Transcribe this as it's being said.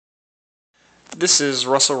This is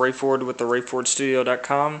Russell Rayford with the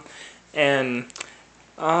RayfordStudio.com, and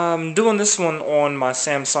I'm doing this one on my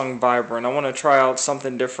Samsung Vibrant. I want to try out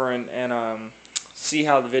something different and see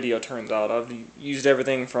how the video turns out. I've used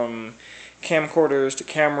everything from camcorders to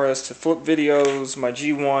cameras to flip videos, my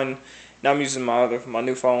G1. Now I'm using my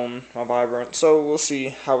new phone, my Vibrant. So we'll see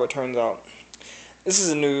how it turns out. This is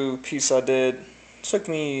a new piece I did.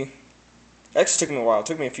 Actually took me a while. It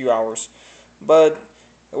took me a few hours, but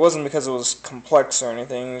it wasn't because it was complex or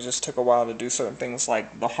anything. It just took a while to do certain things,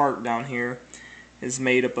 like the heart down here is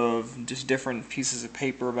made up of just different pieces of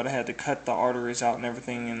paper, but I had to cut the arteries out and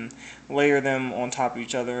everything and layer them on top of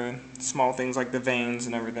each other. Small things like the veins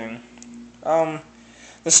and everything.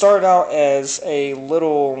 This started out as a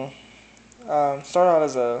little, started out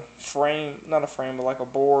as a frame, not a frame, but like a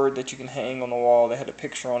board that you can hang on the wall that had a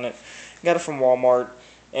picture on it. Got it from Walmart.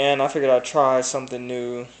 And I figured I'd try something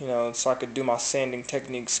new, so I could do my sanding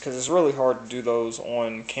techniques, because it's really hard to do those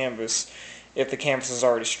on canvas if the canvas is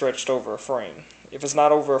already stretched over a frame. If it's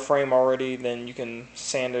not over a frame already, then you can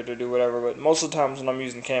sand it or do whatever, but most of the times when I'm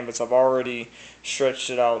using canvas, I've already stretched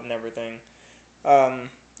it out and everything.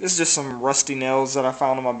 This is just some rusty nails that I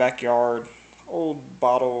found in my backyard. Old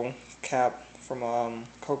bottle cap from a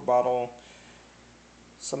Coke bottle.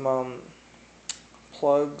 Some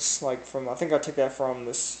plugs, like from, I think I took that from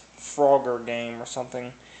this Frogger game or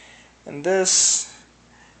something. And this,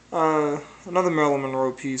 another Marilyn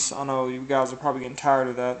Monroe piece. I know you guys are probably getting tired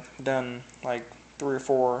of that. I've done like 3 or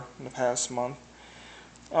 4 in the past month.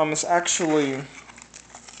 It's actually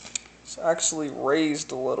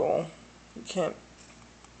raised a little. You can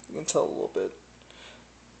tell a little bit.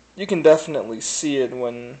 You can definitely see it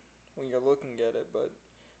when you're looking at it, but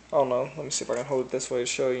I don't know. Let me see if I can hold it this way to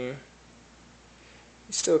show you.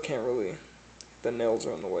 You still can't really, the nails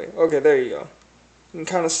are in the way. Okay, there you go. You can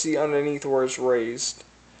kind of see underneath where it's raised.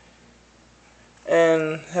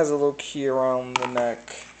 And has a little key around the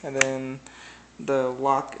neck. And then the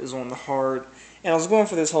lock is on the heart. And I was going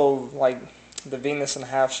for this whole, like, the Venus and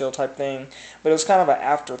half shell type thing. But it was kind of an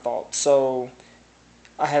afterthought. So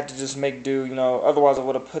I had to just make do, otherwise I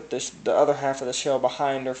would have put the other half of the shell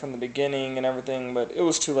behind her from the beginning and everything. But it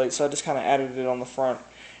was too late, so I just kind of added it on the front.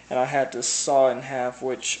 And I had to saw it in half,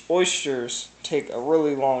 which oysters take a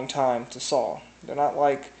really long time to saw. They're not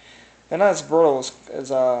as brittle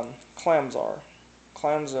as clams are.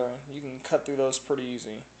 You can cut through those pretty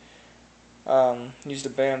easy. Used a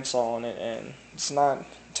bandsaw on it, and it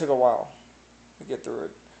took a while to get through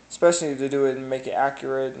it, especially to do it and make it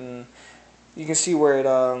accurate. And you can see where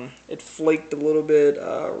it flaked a little bit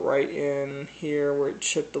right in here, where it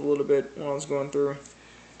chipped a little bit when I was going through.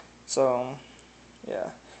 So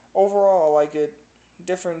yeah. Overall, I like it.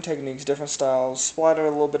 Different techniques, different styles. Splattered a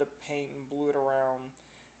little bit of paint and blew it around.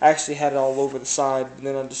 I actually had it all over the side, but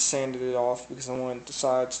then I just sanded it off because I wanted the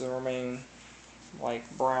sides to remain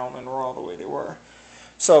like brown and raw the way they were.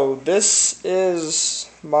 So this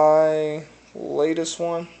is my latest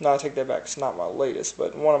one. No, I take that back. It's not my latest,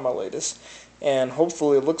 but one of my latest. And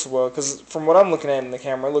hopefully it looks well, because from what I'm looking at in the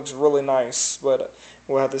camera, it looks really nice. But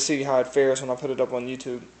we'll have to see how it fares when I put it up on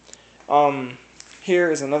YouTube.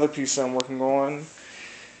 Here is another piece I'm working on.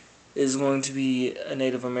 Is going to be a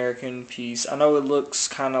Native American piece. I know it looks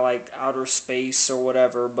kind of like outer space or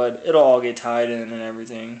whatever, but it'll all get tied in and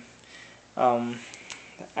everything. The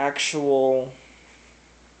actual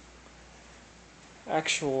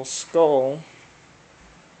skull,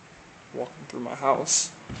 walking through my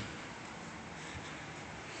house,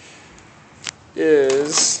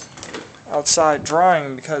 is outside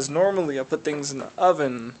drying, because normally I put things in the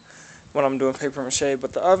oven when I'm doing paper mache,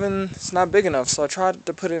 but the oven is not big enough, so I tried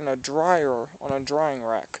to put it in a dryer on a drying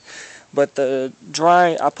rack. But I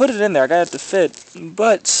put it in there, I got it to fit,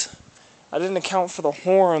 but I didn't account for the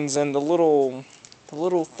horns and the little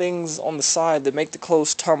things on the side that make the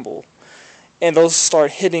clothes tumble. And those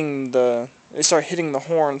start hitting the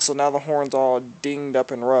horn, so now the horn's all dinged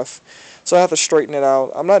up and rough. So I have to straighten it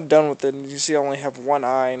out. I'm not done with it. You see I only have one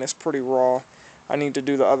eye and it's pretty raw. I need to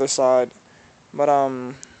do the other side. But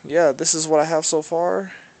yeah, this is what I have so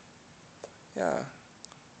far. Yeah,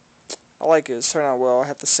 I like it. It's turned out well. I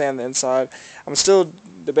have to sand the inside. I'm still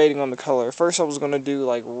debating on the color. First I was going to do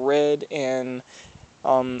like red and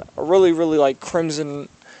a really like crimson,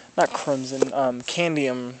 not crimson,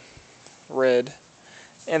 candium red.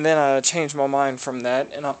 And then I changed my mind from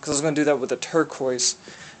that, and because I was going to do that with the turquoise.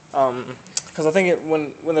 Because I think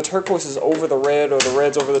when the turquoise is over the red or the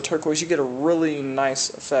red's over the turquoise, you get a really nice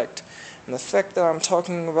effect. And the effect that I'm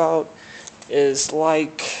talking about is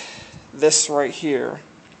like this right here.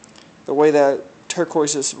 The way that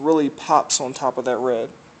turquoise just really pops on top of that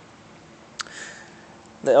red.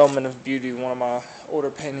 The Element of Beauty, one of my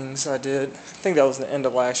older paintings I did. I think that was the end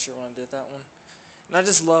of last year when I did that one. And I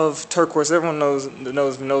just love turquoise. Everyone knows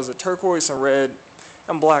that turquoise and red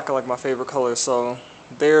and black are like my favorite colors. So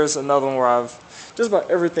there's another one where just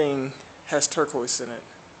about everything has turquoise in it.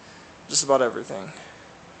 Just about everything.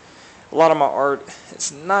 A lot of my art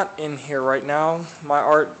is not in here right now. My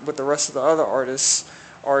art with the rest of the other artists'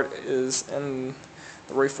 art is in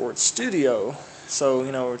the Ray Ford studio. So,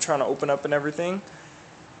 we're trying to open up and everything.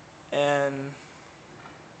 And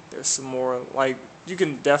there's some more, like, you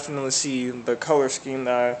can definitely see the color scheme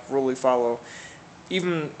that I really follow.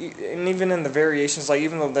 Even in the variations, like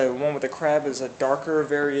even though the one with the crab is a darker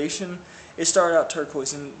variation, it started out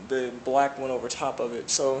turquoise and the black went over top of it.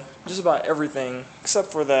 So just about everything, except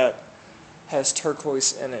for that, has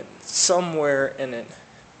turquoise in it, somewhere in it.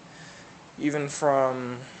 Even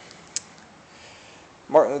from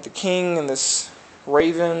Martin Luther King and this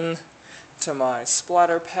raven to my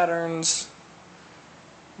splatter patterns,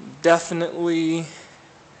 definitely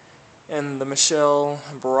in the Michelle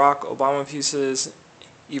and Barack Obama pieces,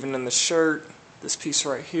 even in the shirt. This piece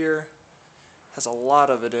right here has a lot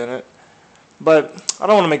of it in it. But I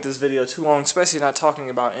don't want to make this video too long, especially not talking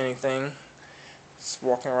about anything. Just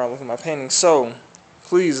walking around looking at my paintings. So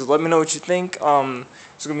please let me know what you think. There's going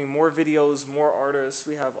to be more videos, more artists.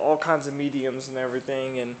 We have all kinds of mediums and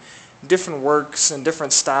everything, and different works and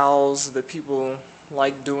different styles that people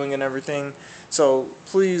like doing and everything. So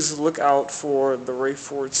please look out for the Ray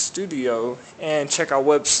Ford Studio and check our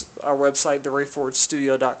website,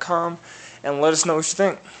 therayfordstudio.com, and let us know what you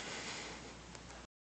think.